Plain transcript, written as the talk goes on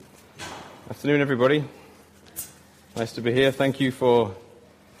Afternoon, everybody. Nice to be here. Thank you for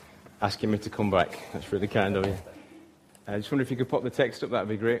asking me to come back. That's really kind of you. I just wonder if you could pop the text up. That'd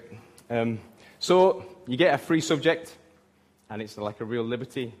be great. So you get a free subject, and it's like a real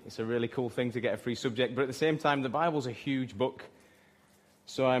liberty. It's a really cool thing to get a free subject. But at the same time, the Bible's a huge book.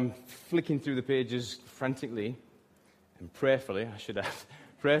 So I'm flicking through the pages frantically and prayerfully,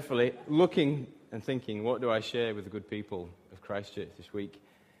 looking and thinking, what do I share with the good people of Christchurch this week?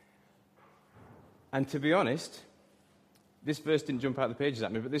 And to be honest, this verse didn't jump out the pages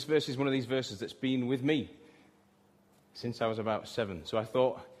at me, but this verse is one of these verses that's been with me since I was about 7. So I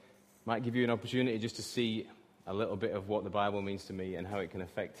thought it might give you an opportunity just to see a little bit of what the Bible means to me and how it can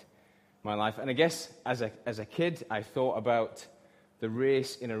affect my life. And I guess as a kid, I thought about the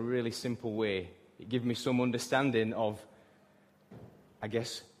race in a really simple way. It gave me some understanding of, I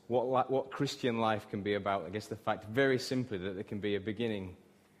guess, what Christian life can be about. I guess the fact, very simply, that there can be a beginning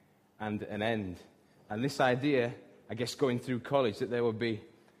and an end. And this idea, I guess, going through college, that there would be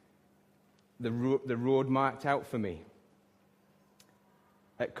the road marked out for me.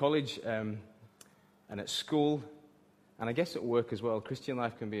 At college and at school, and I guess at work as well, Christian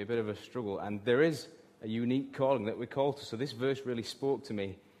life can be a bit of a struggle. And there is a unique calling that we're called to. So this verse really spoke to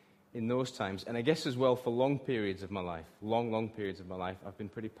me in those times. And I guess as well for long periods of my life, long periods of my life, I've been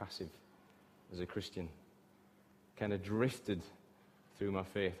pretty passive as a Christian. Kind of drifted through my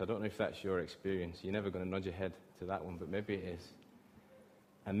faith. I don't know if that's your experience. You're never going to nod your head to that one, but maybe it is.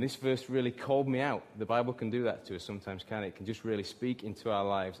 And this verse really called me out. The Bible can do that to us sometimes, can't it? It can just really speak into our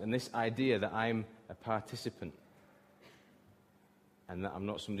lives. And this idea that I'm a participant and that I'm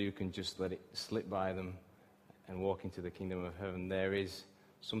not somebody who can just let it slip by them and walk into the kingdom of heaven. There is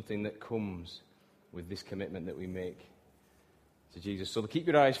something that comes with this commitment that we make to Jesus. So keep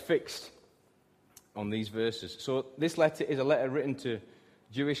your eyes fixed on these verses. So this letter is a letter written to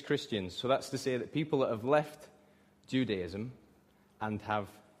Jewish Christians. So that's to say that people that have left Judaism and have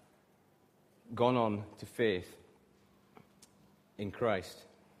gone on to faith in Christ.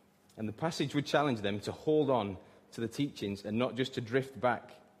 And the passage would challenge them to hold on to the teachings and not just to drift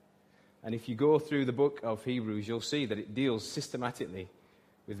back. And if you go through the book of Hebrews, you'll see that it deals systematically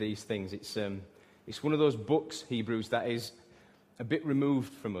with these things. It's one of those books, Hebrews, that is a bit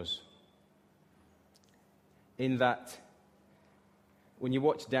removed from us. In that, when you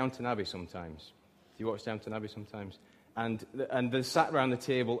watch Downton Abbey sometimes, and they're sat around the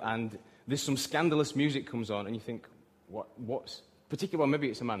table and there's some scandalous music comes on and you think, what's, particularly, well, maybe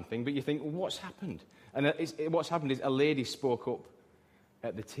it's a man thing, but you think, what's happened? And what's happened is a lady spoke up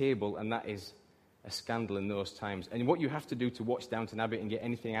at the table, and that is a scandal in those times. And what you have to do to watch Downton Abbey and get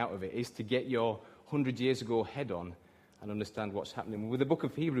anything out of it is to get your 100 years ago head on and understand what's happening. With the book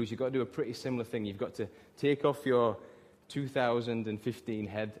of Hebrews, you've got to do a pretty similar thing. You've got to take off your 2015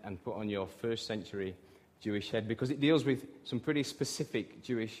 head and put on your first century Jewish head, because it deals with some pretty specific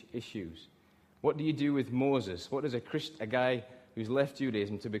Jewish issues. What do you do with Moses? What does a guy who's left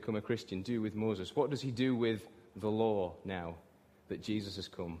Judaism to become a Christian do with Moses? What does he do with the law now that Jesus has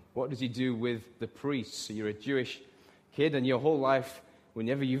come? What does he do with the priests? So you're a Jewish kid, and your whole life,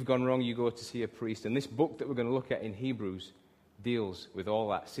 whenever you've gone wrong, you go to see a priest. And this book that we're going to look at in Hebrews deals with all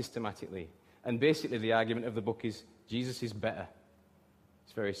that systematically. And basically the argument of the book is Jesus is better.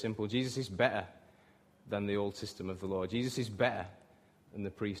 It's very simple. Jesus is better than the old system of the law. Jesus is better than the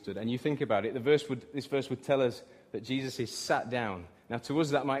priesthood. And you think about it, this verse would tell us that Jesus is sat down. Now to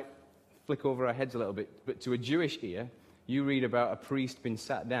us that might flick over our heads a little bit, but to a Jewish ear, you read about a priest being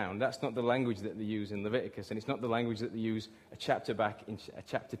sat down. That's not the language that they use in Leviticus, and it's not the language that they use a chapter back in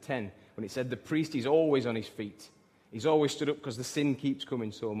chapter 10, when it said the priest is always on his feet. He's always stood up because the sin keeps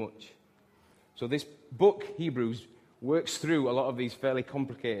coming so much. So this book, Hebrews, works through a lot of these fairly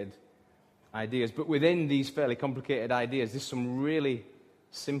complicated ideas. But within these fairly complicated ideas, there's some really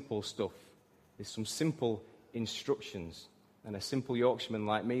simple stuff. There's some simple instructions. And a simple Yorkshireman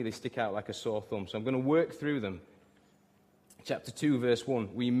like me, they stick out like a sore thumb. So I'm going to work through them. Chapter 2, verse 1.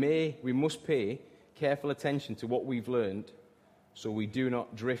 We must pay careful attention to what we've learned so we do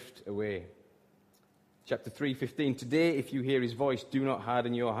not drift away. Chapter 3:15. Today, if you hear his voice, do not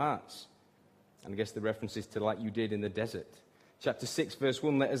harden your hearts. And I guess the reference is to like you did in the desert. Chapter 6, verse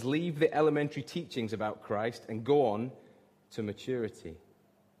 1. Let us leave the elementary teachings about Christ and go on to maturity.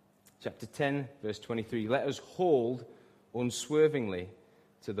 Chapter 10, verse 23. Let us hold unswervingly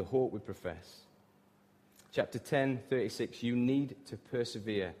to the hope we profess. Chapter 10, 36, you need to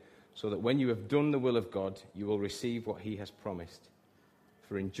persevere so that when you have done the will of God, you will receive what he has promised.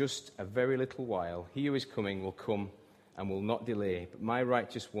 For in just a very little while, he who is coming will come and will not delay, but my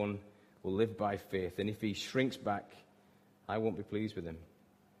righteous one will live by faith, and if he shrinks back, I won't be pleased with him.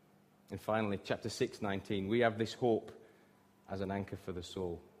 And finally, chapter 6:19, we have this hope as an anchor for the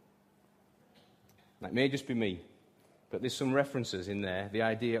soul. Now, it may just be me, but there's some references in there, the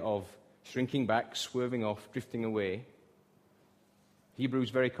idea of shrinking back, swerving off, drifting away. Hebrew is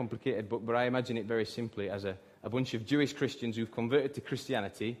very complicated, but I imagine it very simply as a bunch of Jewish Christians who've converted to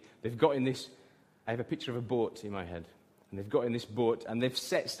Christianity. They've got in this, I have a picture of a boat in my head, and they've got in this boat, and they've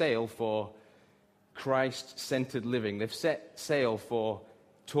set sail for Christ-centered living. They've set sail for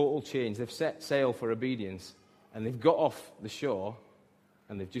total change. They've set sail for obedience, and they've got off the shore,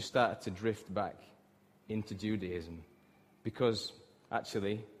 and they've just started to drift back into Judaism because,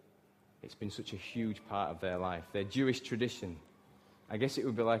 actually, it's been such a huge part of their life. Their Jewish tradition. I guess it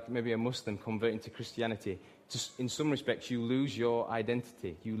would be like maybe a Muslim converting to Christianity. Just in some respects, you lose your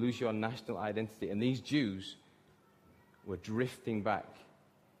identity. You lose your national identity. And these Jews were drifting back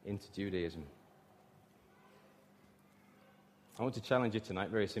into Judaism. I want to challenge you tonight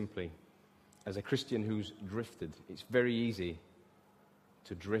very simply. As a Christian who's drifted, it's very easy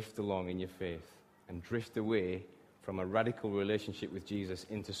to drift along in your faith and drift away from a radical relationship with Jesus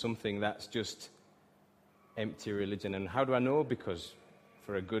into something that's just empty religion. And how do I know? Because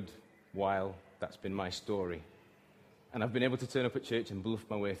for a good while, that's been my story. And I've been able to turn up at church and bluff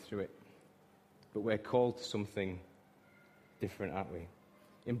my way through it. But we're called to something different, aren't we?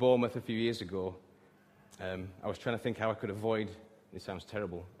 In Bournemouth a few years ago, I was trying to think how I could avoid, this sounds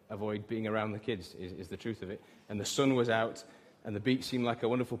terrible, avoid being around the kids, is the truth of it. And the sun was out, and the beach seemed like a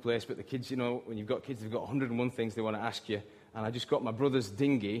wonderful place, but the kids, you know, when you've got kids, they've got 101 things they want to ask you. And I just got my brother's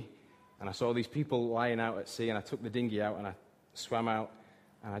dinghy, and I saw these people lying out at sea, and I took the dinghy out, and I swam out,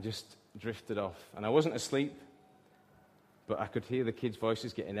 and I just drifted off. And I wasn't asleep, but I could hear the kids'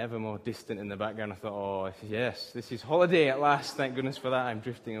 voices getting ever more distant in the background. I thought, oh, yes, this is holiday at last. Thank goodness for that. I'm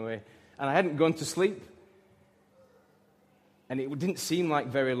drifting away. And I hadn't gone to sleep. And it didn't seem like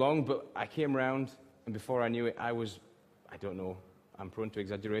very long, but I came round, and before I knew it, I was, I don't know, I'm prone to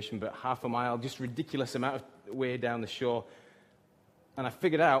exaggeration, but half a mile, just ridiculous amount of way down the shore. And I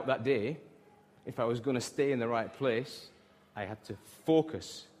figured out that day, if I was going to stay in the right place, I had to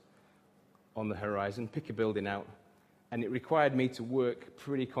focus on the horizon, pick a building out, and it required me to work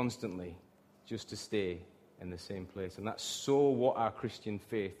pretty constantly just to stay in the same place. And that's so what our Christian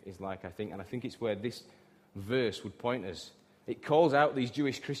faith is like, I think, and I think it's where this verse would point us. It calls out these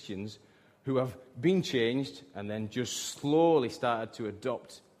Jewish Christians who have been changed and then just slowly started to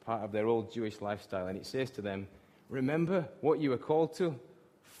adopt part of their old Jewish lifestyle. And it says to them, remember what you were called to?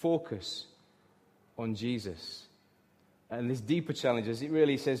 Focus on Jesus. And this deeper challenge is it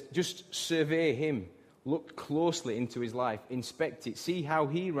really says, just survey him. Look closely into his life. Inspect it. See how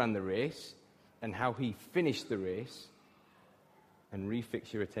he ran the race and how he finished the race. And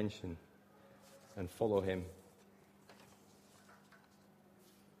refix your attention and follow him.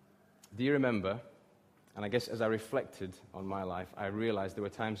 Do you remember, and I guess as I reflected on my life, I realized there were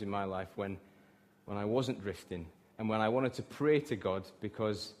times in my life when I wasn't drifting and when I wanted to pray to God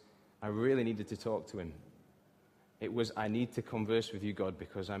because I really needed to talk to him. It was, I need to converse with you, God,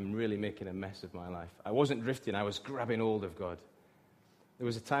 because I'm really making a mess of my life. I wasn't drifting, I was grabbing hold of God. There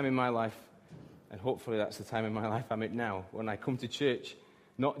was a time in my life, and hopefully that's the time in my life I'm at now, when I come to church,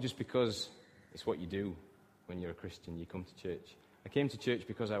 not just because it's what you do when you're a Christian, you come to church. I came to church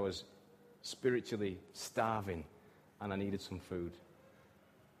because I was spiritually starving and I needed some food.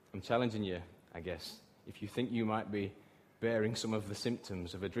 I'm challenging you, I guess, if you think you might be bearing some of the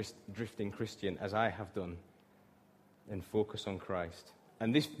symptoms of a drifting Christian, as I have done, then focus on Christ.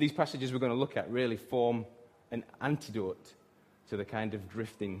 And these passages we're going to look at really form an antidote to the kind of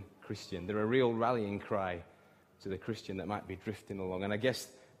drifting Christian. They're a real rallying cry to the Christian that might be drifting along. And I guess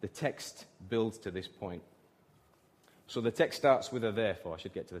the text builds to this point. So the text starts with a therefore. I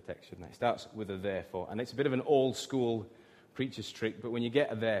should get to the text, shouldn't I? It starts with a therefore. And it's a bit of an old school preacher's trick, but when you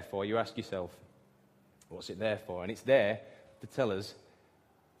get a therefore, you ask yourself, what's it there for? And it's there to tell us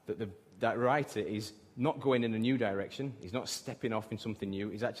that that writer is not going in a new direction. He's not stepping off in something new.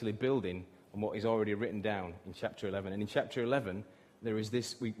 He's actually building on what he's already written down in chapter 11. And in chapter 11, there is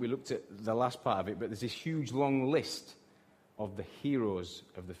this, we looked at the last part of it, but there's this huge long list of the heroes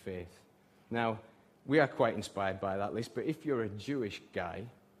of the faith. Now, we are quite inspired by that list, but if you're a Jewish guy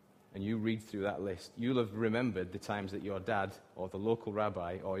and you read through that list, you'll have remembered the times that your dad or the local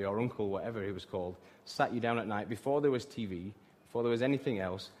rabbi or your uncle, whatever he was called, sat you down at night before there was TV, before there was anything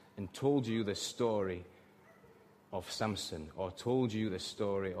else, and told you the story of Samson or told you the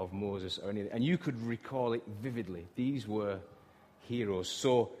story of Moses or anything, and you could recall it vividly. These were heroes.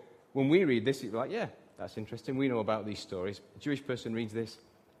 So when we read this, it's like, yeah, that's interesting. We know about these stories. A Jewish person reads this,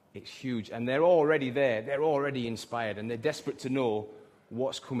 it's huge. And they're already there. They're already inspired. And they're desperate to know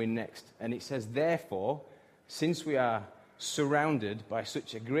what's coming next. And it says, therefore, since we are surrounded by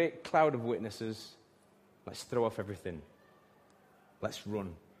such a great cloud of witnesses, let's throw off everything. Let's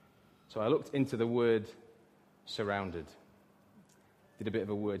run. So I looked into the word surrounded. Did a bit of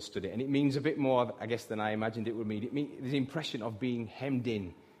a word study. And it means a bit more, I guess, than I imagined it would mean. It means the impression of being hemmed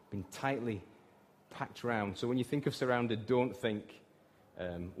in, being tightly packed round. So when you think of surrounded, don't think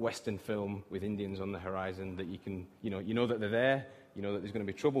Western film with Indians on the horizon that you know that they're there, you know that there's going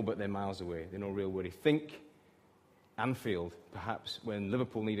to be trouble, but they're miles away. They're no real worry. Think Anfield, perhaps, when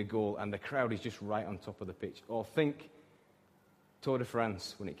Liverpool need a goal and the crowd is just right on top of the pitch. Or think Tour de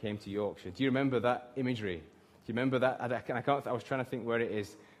France when it came to Yorkshire. Do you remember that imagery? Do you remember that? I was trying to think where it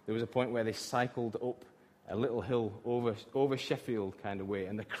is. There was a point where they cycled up a little hill over Sheffield kind of way,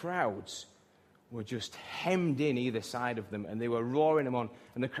 and the crowds were just hemmed in either side of them, and they were roaring them on,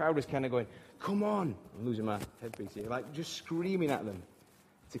 and the crowd was kind of going, come on, I'm losing my headpiece here, like just screaming at them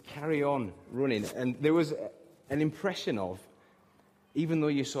to carry on running. And there was an impression of, even though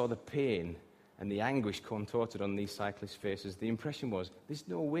you saw the pain and the anguish contorted on these cyclists' faces, the impression was, there's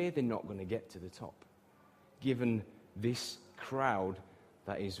no way they're not going to get to the top, given this crowd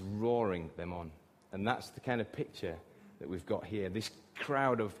that is roaring them on. And that's the kind of picture that we've got here, this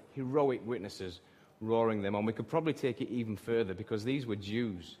crowd of heroic witnesses roaring them on. We could probably take it even further, because these were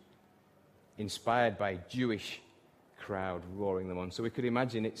Jews, inspired by Jewish crowd roaring them on. So we could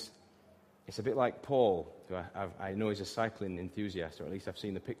imagine it's a bit like Paul, who I know is a cycling enthusiast, or at least I've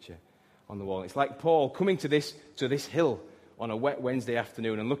seen the picture on the wall. It's like Paul coming to this hill on a wet Wednesday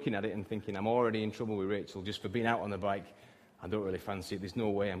afternoon and looking at it and thinking, I'm already in trouble with Rachel just for being out on the bike. I don't really fancy it. There's no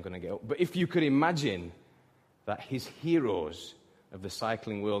way I'm going to get up. But if you could imagine that his heroes of the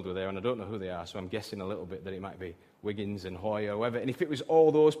cycling world were there, and I don't know who they are, so I'm guessing a little bit that it might be Wiggins and Hoyer or whoever, and if it was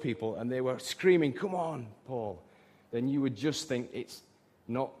all those people and they were screaming, come on, Paul, then you would just think it's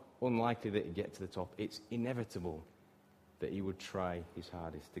not unlikely that he'd get to the top. It's inevitable that he would try his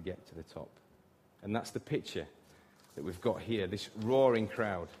hardest to get to the top. And that's the picture that we've got here. This roaring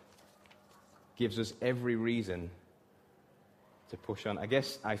crowd gives us every reason to push on. I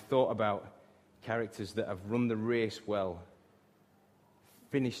guess I thought about characters that have run the race well,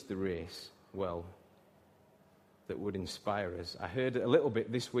 finished the race well, that would inspire us. I heard a little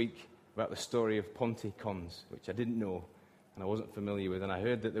bit this week about the story of Ponte Cons, which I didn't know and I wasn't familiar with. And I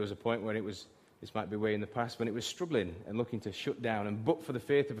heard that there was a point when this might be way in the past, when it was struggling and looking to shut down. And but for the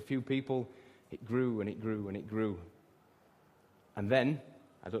faith of a few people, it grew and it grew and it grew. And then,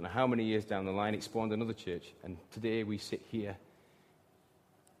 I don't know how many years down the line, it spawned another church. And today we sit here,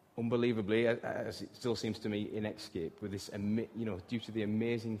 unbelievably, as it still seems to me, in Escape, with this, due to the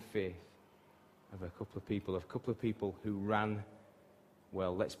amazing faith of a couple of people who ran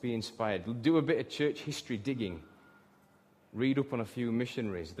well. Let's be inspired. Do a bit of church history digging. Read up on a few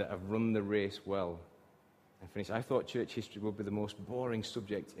missionaries that have run the race well and finished. I thought church history would be the most boring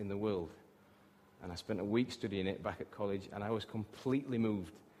subject in the world. And I spent a week studying it back at college, and I was completely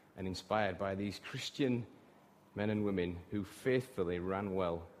moved and inspired by these Christian men and women who faithfully ran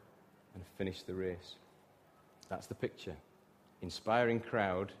well and finished the race. That's the picture. Inspiring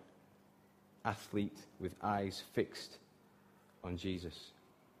crowd, athlete with eyes fixed on Jesus.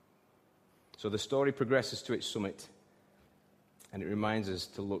 So the story progresses to its summit, and it reminds us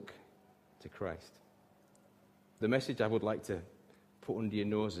to look to Christ. The message I would like to put under your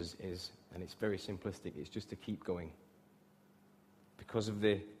noses is, and it's very simplistic, it's just to keep going. Because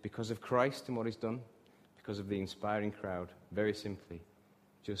of Christ and what he's done, because of the inspiring crowd, very simply,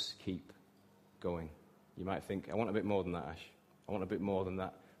 just keep going. You might think, I want a bit more than that, Ash. I want a bit more than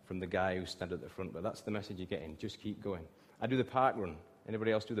that from the guy who's standing at the front, but that's the message you're getting. Just keep going. I do the park run.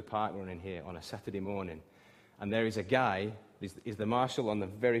 Anybody else do the park run in here on a Saturday morning? And there is a guy, he's the marshal on the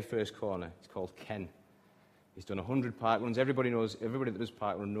very first corner. He's called Ken. He's done 100 park runs. Everybody that does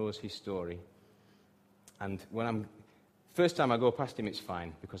park run knows his story. And first time I go past him, it's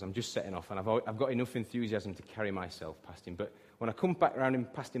fine, because I'm just setting off, and I've got enough enthusiasm to carry myself past him. But when I come back around him,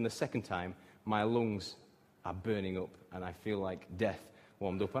 past him the second time, my lungs are burning up, and I feel like death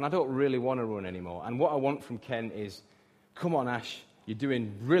warmed up, and I don't really want to run anymore. And what I want from Ken is, come on, Ash, you're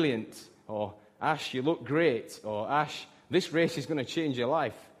doing brilliant, or Ash, you look great, or Ash, this race is going to change your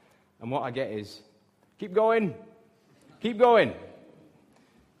life. And what I get is, keep going, keep going.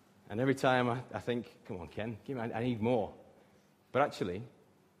 And every time I think, come on, Ken, I need more. But actually,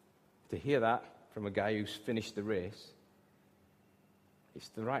 to hear that from a guy who's finished the race, it's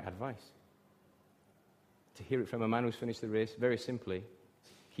the right advice. To hear it from a man who's finished the race, very simply,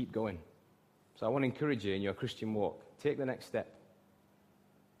 keep going. So I want to encourage you in your Christian walk. Take the next step.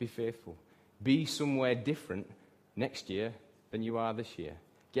 Be faithful. Be somewhere different next year than you are this year.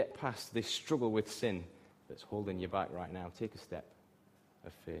 Get past this struggle with sin that's holding you back right now. Take a step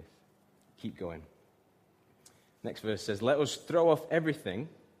of faith. Keep going. Next verse says, let us throw off everything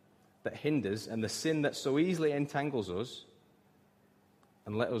that hinders and the sin that so easily entangles us,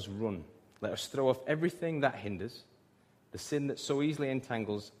 and let us run. Let us throw off everything that hinders, the sin that so easily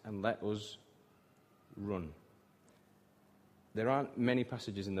entangles, and let us run. There aren't many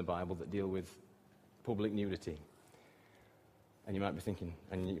passages in the Bible that deal with public nudity. And you might be thinking,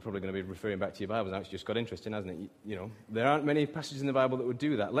 and you're probably going to be referring back to your Bible now, it's just got interesting, hasn't it? You know, there aren't many passages in the Bible that would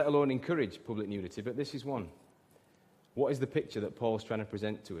do that, let alone encourage public nudity, but this is one. What is the picture that Paul's trying to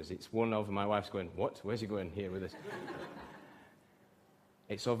present to us? It's one of, my wife's going, what? Where's he going here with this?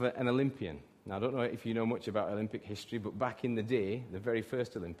 It's of an Olympian. Now, I don't know if you know much about Olympic history, but back in the day, the very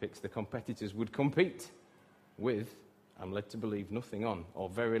first Olympics, the competitors would compete with, I'm led to believe, nothing on, or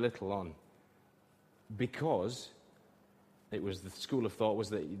very little on. Because it was the school of thought was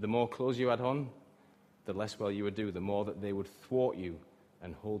that the more clothes you had on, the less well you would do, the more that they would thwart you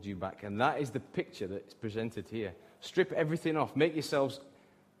and hold you back. And that is the picture that's presented here. Strip everything off. Make yourselves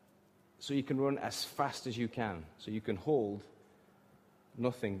so you can run as fast as you can, so you can hold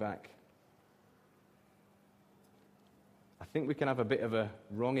nothing back. I think we can have a bit of a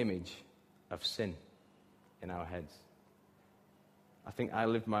wrong image of sin in our heads. I think I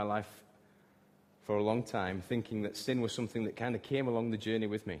lived my life for a long time thinking that sin was something that kind of came along the journey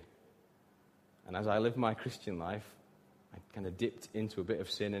with me. And as I lived my Christian life, I kind of dipped into a bit of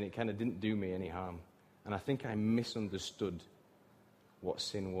sin and it kind of didn't do me any harm. And I think I misunderstood what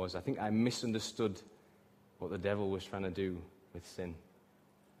sin was. I think I misunderstood what the devil was trying to do with sin.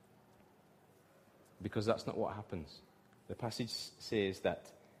 Because that's not what happens. The passage says that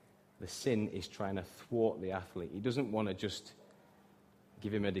the sin is trying to thwart the athlete. He doesn't want to just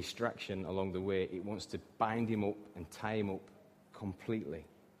give him a distraction along the way. It wants to bind him up and tie him up completely.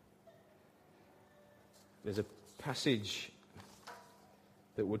 There's a passage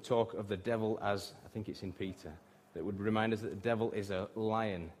that would talk of the devil as, I think it's in Peter, that would remind us that the devil is a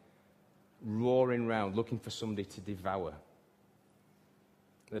lion roaring round looking for somebody to devour.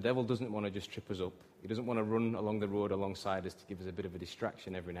 The devil doesn't want to just trip us up. He doesn't want to run along the road alongside us to give us a bit of a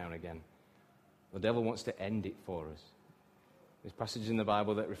distraction every now and again. The devil wants to end it for us. There's passages in the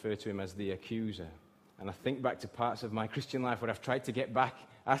Bible that refer to him as the accuser. And I think back to parts of my Christian life where I've tried to get back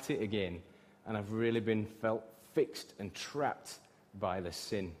at it again, and I've really felt fixed and trapped by the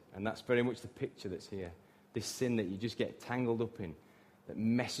sin. And that's very much the picture that's here. This sin that you just get tangled up in, that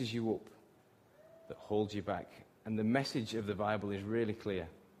messes you up, that holds you back. And the message of the Bible is really clear.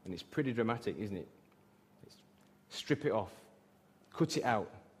 And it's pretty dramatic, isn't it? It's strip it off. Cut it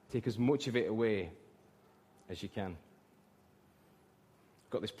out. Take as much of it away as you can.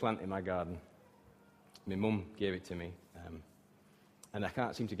 I've got this plant in my garden. My mum gave it to me. And I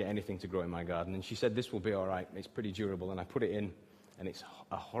can't seem to get anything to grow in my garden. And she said, this will be all right. It's pretty durable. And I put it in, and it's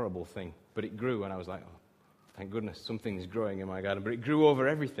a horrible thing. But it grew, and I was like, oh, thank goodness, something's growing in my garden. But it grew over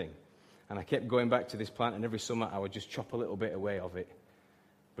everything. And I kept going back to this plant, and every summer I would just chop a little bit away of it.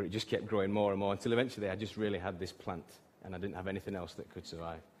 But it just kept growing more and more until eventually I just really had this plant, and I didn't have anything else that could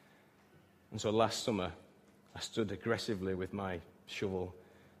survive. And so last summer, I stood aggressively with my shovel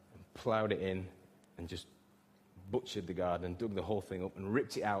and ploughed it in and just butchered the garden and dug the whole thing up and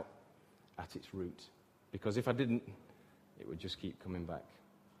ripped it out at its root. Because if I didn't, it would just keep coming back.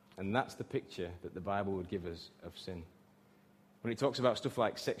 And that's the picture that the Bible would give us of sin. When it talks about stuff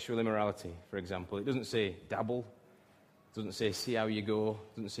like sexual immorality, for example, it doesn't say dabble. It doesn't say see how you go.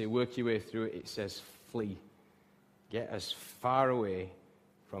 It doesn't say work your way through it. It says flee. Get as far away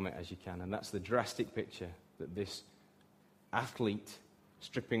from it as you can. And that's the drastic picture that this athlete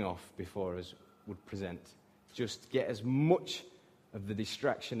stripping off before us would present. Just get as much of the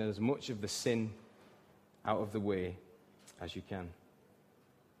distraction and as much of the sin out of the way as you can.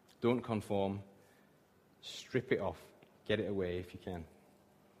 Don't conform. Strip it off. Get it away if you can.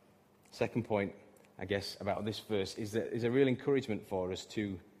 Second point, I guess, about this verse is that there's a real encouragement for us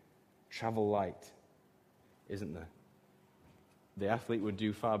to travel light, isn't there? The athlete would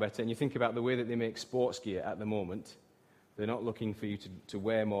do far better. And you think about the way that they make sports gear at the moment. They're not looking for you to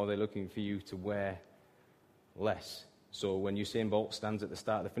wear more. They're looking for you to wear less. So when Usain Bolt stands at the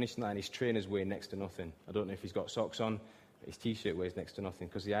start of the finishing line, his trainers weigh next to nothing. I don't know if he's got socks on, but his T-shirt weighs next to nothing.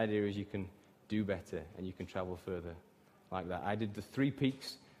 Because the idea is you can do better and you can travel further like that. I did the 3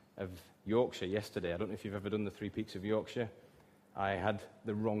 Peaks of Yorkshire yesterday. I don't know if you've ever done the 3 Peaks of Yorkshire. I had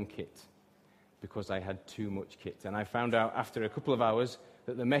the wrong kit because I had too much kit. And I found out after a couple of hours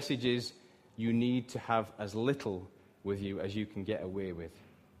that the message is you need to have as little with you as you can get away with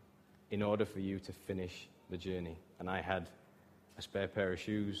in order for you to finish the journey. And I had a spare pair of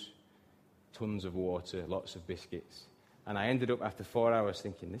shoes, tons of water, lots of biscuits. And I ended up after 4 hours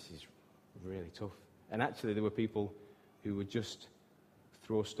thinking, this is really tough. And actually there were people who would just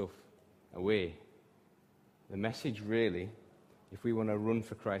throw stuff away. The message really, if we want to run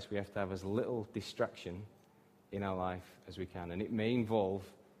for Christ, we have to have as little distraction in our life as we can. And it may involve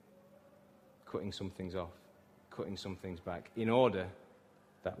cutting some things off, cutting some things back, in order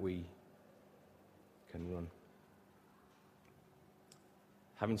that we can run.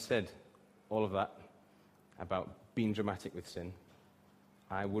 Having said all of that about being dramatic with sin,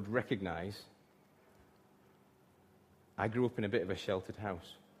 I would recognize I grew up in a bit of a sheltered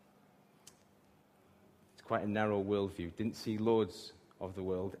house. It's quite a narrow worldview. Didn't see loads of the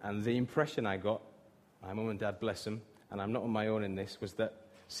world. And the impression I got, my mum and dad, bless them, and I'm not on my own in this, was that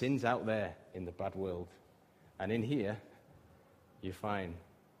sin's out there in the bad world. And in here, you're fine.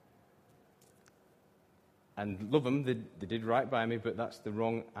 And love them, they did right by me, but that's the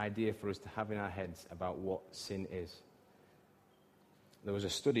wrong idea for us to have in our heads about what sin is. There was a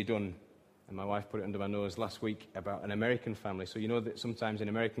study done, and my wife put it under my nose last week, about an American family. So you know that sometimes in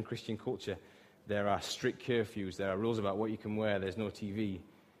American Christian culture, there are strict curfews, there are rules about what you can wear, there's no TV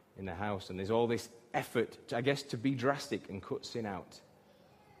in the house, and there's all this effort, to be drastic and cut sin out.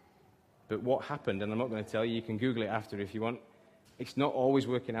 But what happened, and I'm not going to tell you, you can Google it after if you want, it's not always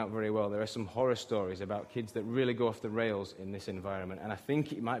working out very well. There are some horror stories about kids that really go off the rails in this environment, and I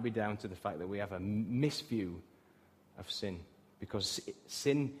think it might be down to the fact that we have a misview of sin, because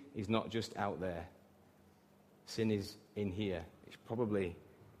sin is not just out there. Sin is in here. It's probably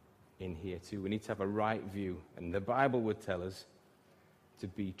in here too. We need to have a right view, and the Bible would tell us to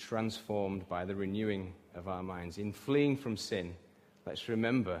be transformed by the renewing of our minds. In fleeing from sin, let's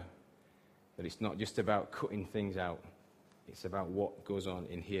remember that it's not just about cutting things out. It's about what goes on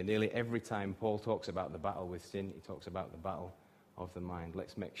in here. Nearly every time Paul talks about the battle with sin, he talks about the battle of the mind.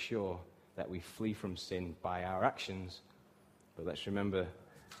 Let's make sure that we flee from sin by our actions, but let's remember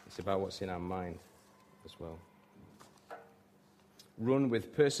it's about what's in our mind as well. Run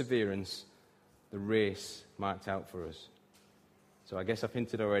with perseverance the race marked out for us. So I guess I've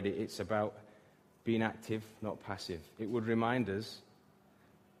hinted already, it's about being active, not passive. It would remind us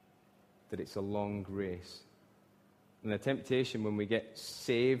that it's a long race. And the temptation when we get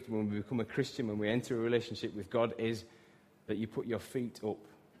saved, when we become a Christian, when we enter a relationship with God, is that you put your feet up.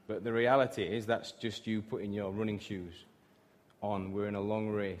 But the reality is that's just you putting your running shoes on. We're in a long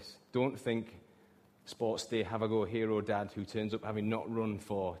race. Don't think sports day, have a go hero dad who turns up having not run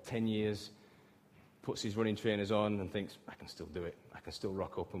for 10 years, puts his running trainers on and thinks, I can still do it. I can still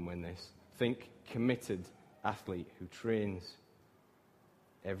rock up and win this. Think committed athlete who trains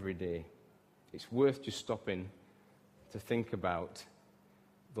every day. It's worth just stopping to think about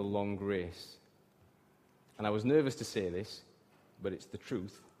the long race. And I was nervous to say this, but it's the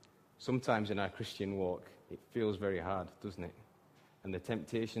truth. Sometimes in our Christian walk, it feels very hard, doesn't it? And the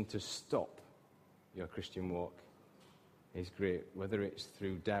temptation to stop your Christian walk is great, whether it's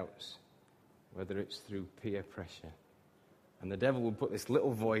through doubts, whether it's through peer pressure. And the devil will put this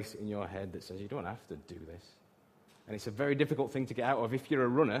little voice in your head that says, you don't have to do this. And it's a very difficult thing to get out of if you're a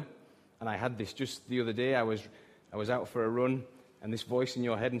runner. And I had this just the other day. I was out for a run, and this voice in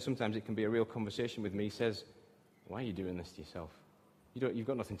your head, and sometimes it can be a real conversation with me, says, why are you doing this to yourself? You've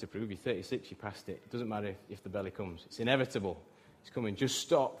got nothing to prove. You're 36, you passed it. It doesn't matter if the belly comes. It's inevitable. It's coming. Just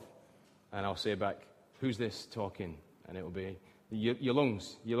stop. And I'll say back, who's this talking? And it'll be, your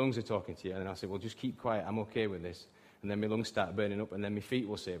lungs. Your lungs are talking to you. And I'll say, well, just keep quiet. I'm okay with this. And then my lungs start burning up, and then my feet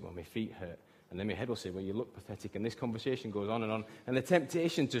will say, well, my feet hurt. And then my head will say, well, you look pathetic. And this conversation goes on and on. And the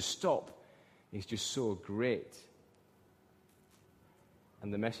temptation to stop is just so great.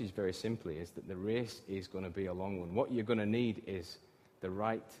 And the message, very simply, is that the race is going to be a long one. What you're going to need is the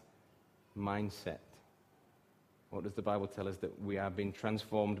right mindset. What does the Bible tell us? That we are being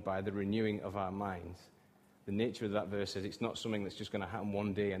transformed by the renewing of our minds. The nature of that verse is it's not something that's just going to happen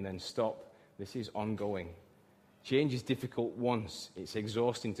one day and then stop. This is ongoing. Change is difficult once. It's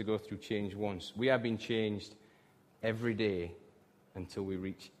exhausting to go through change once. We are being changed every day until we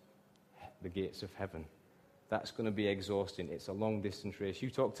reach the gates of heaven. That's going to be exhausting. It's a long-distance race. You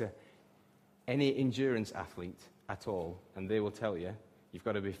talk to any endurance athlete at all, and they will tell you, you've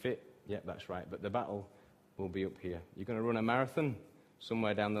got to be fit. Yep, that's right. But the battle will be up here. You're going to run a marathon.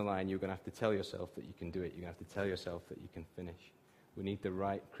 Somewhere down the line, you're going to have to tell yourself that you can do it. You're going to have to tell yourself that you can finish. We need the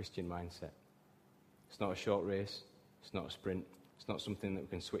right Christian mindset. It's not a short race. It's not a sprint. It's not something that we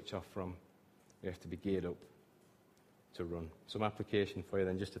can switch off from. We have to be geared up to run. Some application for you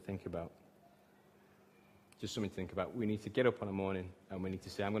then just to think about. Just something to think about. We need to get up on a morning and we need to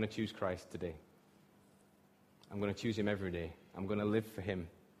say, I'm going to choose Christ today. I'm going to choose him every day. I'm going to live for him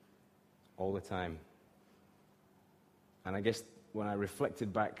all the time. And I guess when I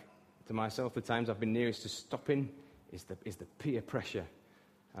reflected back to myself, the times I've been nearest to stopping is the peer pressure.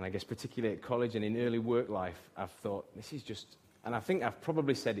 And I guess particularly at college and in early work life, I've thought, this is just, and I think I've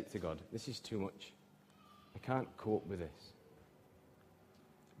probably said it to God, this is too much. I can't cope with this.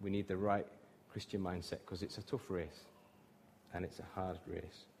 We need the right Christian mindset because it's a tough race and it's a hard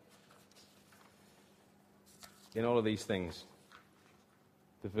race. In all of these things,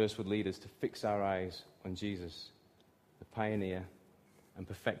 the verse would lead us to fix our eyes on Jesus, the pioneer and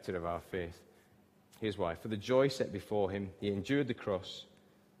perfecter of our faith. Here's why. For the joy set before him, he endured the cross,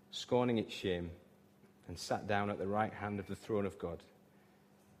 scorning its shame, and sat down at the right hand of the throne of God.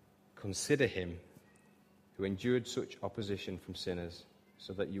 Consider him who endured such opposition from sinners,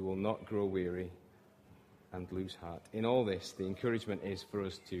 so that you will not grow weary and lose heart. In all this, the encouragement is for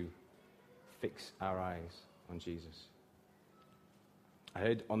us to fix our eyes on Jesus. I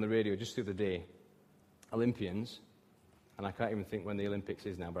heard on the radio just the other day, Olympians, and I can't even think when the Olympics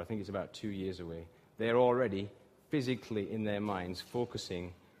is now, but I think it's about 2 years away. They're already physically in their minds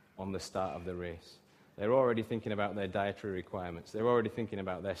focusing on the start of the race. They're already thinking about their dietary requirements. They're already thinking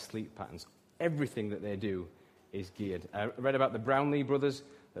about their sleep patterns. Everything that they do is geared. I read about the Brownlee brothers,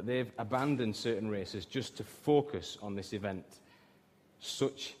 that they've abandoned certain races just to focus on this event.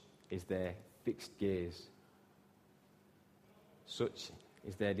 Such is their fixed gaze. Such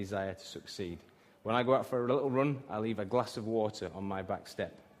is their desire to succeed. When I go out for a little run, I leave a glass of water on my back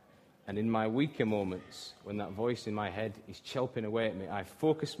step. And in my weaker moments, when that voice in my head is chelping away at me, I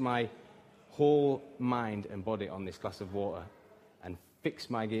focus my whole mind and body on this glass of water and fix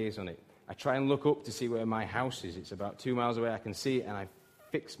my gaze on it. I try and look up to see where my house is. It's about 2 miles away. I can see it, and I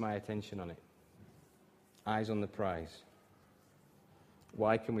fix my attention on it. Eyes on the prize.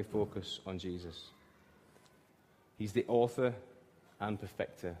 Why can we focus on Jesus? He's the author and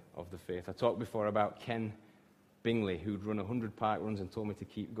perfecter of the faith. I talked before about Ken Bingley, who'd run 100 park runs and told me to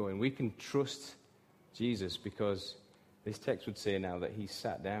keep going. We can trust Jesus because this text would say now that he's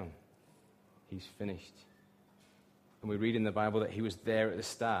sat down. He's finished. And we read in the Bible that he was there at the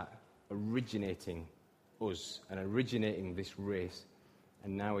start, originating us and originating this race.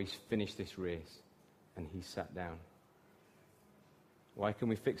 And now he's finished this race and he's sat down. Why can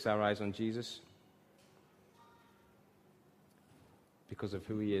we fix our eyes on Jesus? Because of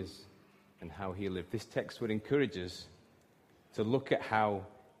who he is and how he lived. This text would encourage us to look at how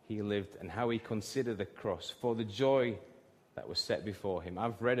he lived and how he considered the cross for the joy that was set before him.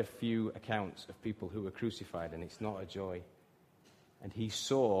 I've read a few accounts of people who were crucified, and it's not a joy. And he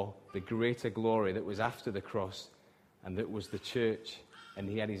saw the greater glory that was after the cross, and that was the church, and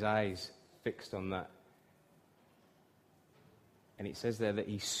he had his eyes fixed on that. And it says there that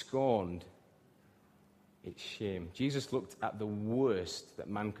he scorned its shame. Jesus looked at the worst that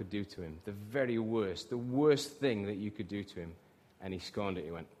man could do to him, the very worst, the worst thing that you could do to him, and he scorned it.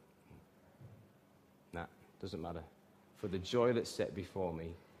 He went, nah, doesn't matter. For the joy that's set before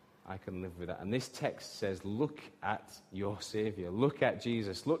me, I can live with that. And this text says, look at your Savior. Look at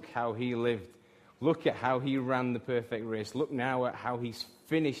Jesus. Look how he lived. Look at how he ran the perfect race. Look now at how he's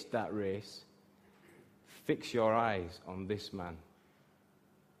finished that race. Fix your eyes on this man.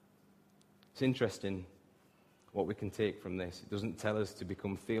 It's interesting what we can take from this. It doesn't tell us to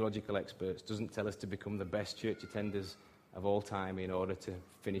become theological experts. It doesn't tell us to become the best church attenders of all time in order to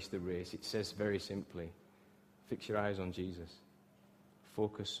finish the race. It says very simply, fix your eyes on Jesus.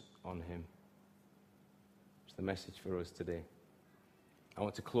 Focus on him. It's the message for us today. I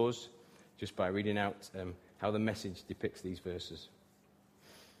want to close just by reading out how the Message depicts these verses.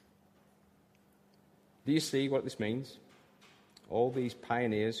 Do you see what this means? All these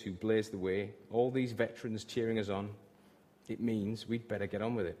pioneers who blazed the way, all these veterans cheering us on, it means we'd better get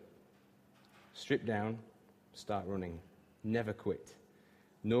on with it. Strip down, start running. Never quit.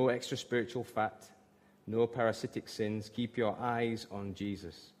 No extra spiritual fat, no parasitic sins. Keep your eyes on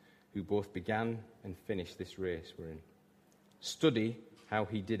Jesus, who both began and finished this race we're in. Study how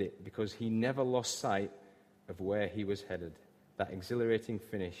he did it, because he never lost sight of where he was headed, that exhilarating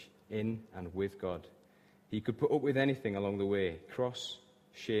finish in and with God. He could put up with anything along the way, cross,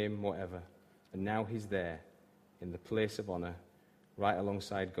 shame, whatever. And now he's there in the place of honor, right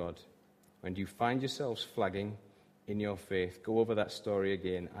alongside God. When you find yourselves flagging in your faith, go over that story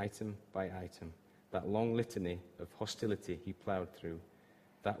again, item by item. That long litany of hostility he plowed through,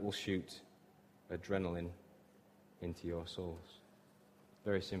 that will shoot adrenaline into your souls.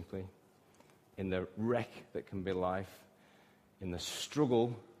 Very simply, in the wreck that can be life, in the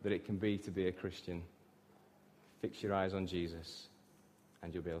struggle that it can be to be a Christian, fix your eyes on Jesus,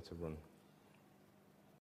 and you'll be able to run.